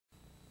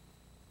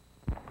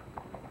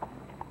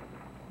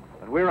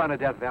we're on a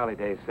Death Valley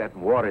day set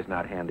and water's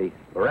not handy,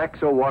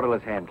 Boraxo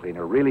waterless hand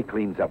cleaner really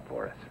cleans up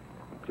for us.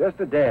 Just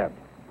a dab.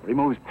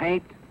 Removes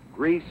paint,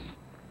 grease,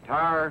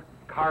 tar,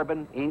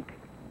 carbon, ink,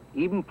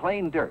 even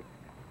plain dirt.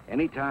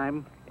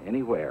 Anytime,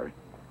 anywhere,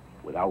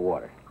 without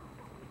water.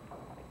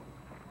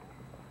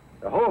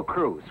 The whole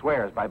crew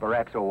swears by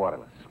Boraxo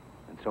waterless,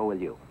 and so will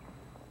you.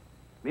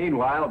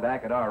 Meanwhile,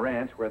 back at our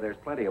ranch, where there's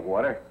plenty of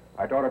water,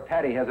 our daughter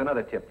Patty has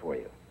another tip for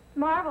you.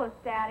 Marvelous,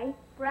 Daddy.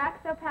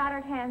 Boraxo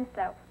powdered hand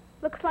soap.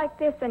 Looks like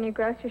this on your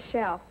grocer's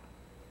shelf.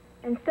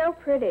 And so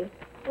pretty,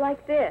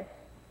 like this,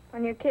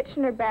 on your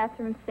kitchen or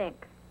bathroom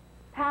sink.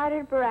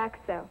 Powdered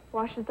Boraxo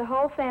washes the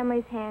whole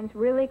family's hands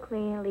really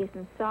clean and leaves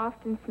them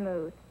soft and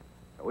smooth.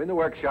 So in the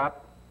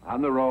workshop,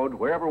 on the road,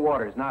 wherever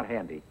water's not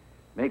handy,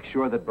 make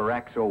sure that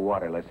Boraxo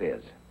waterless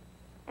is.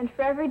 And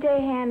for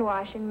everyday hand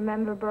washing,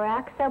 remember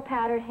Boraxo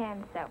powdered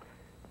hand soap.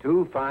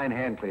 2 fine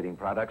hand cleaning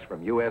products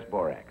from U.S.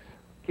 Borax.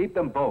 Keep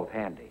them both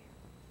handy.